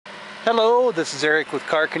Hello, this is Eric with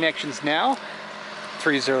Car Connections Now,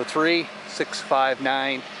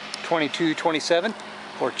 303-659-2227,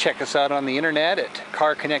 or check us out on the internet at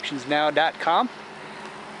carconnectionsnow.com.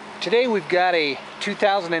 Today we've got a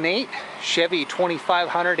 2008 Chevy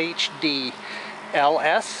 2500 HD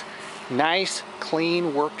LS, nice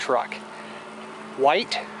clean work truck.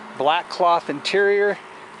 White, black cloth interior,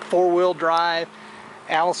 four-wheel drive,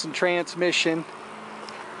 Allison transmission,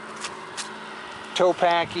 tow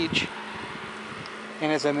package,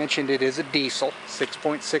 and as I mentioned, it is a diesel,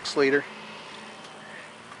 6.6 liter,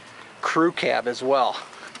 crew cab as well.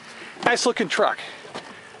 Nice looking truck.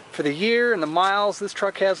 For the year and the miles this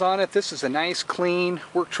truck has on it, this is a nice clean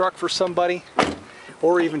work truck for somebody,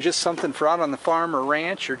 or even just something for out on the farm or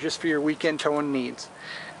ranch, or just for your weekend towing needs.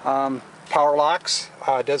 Power locks,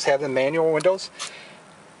 does have the manual windows,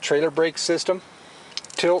 trailer brake system,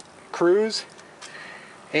 tilt, cruise,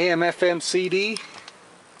 AM FM CD,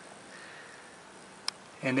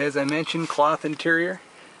 and as I mentioned, cloth interior.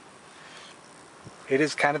 It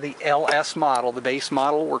is kind of the LS model, the base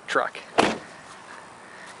model work truck.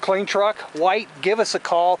 Clean truck, white. Give us a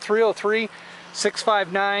call,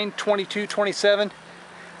 303-659-2227,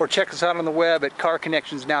 or check us out on the web at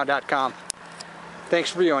carconnectionsnow.com.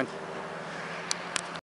 Thanks for viewing.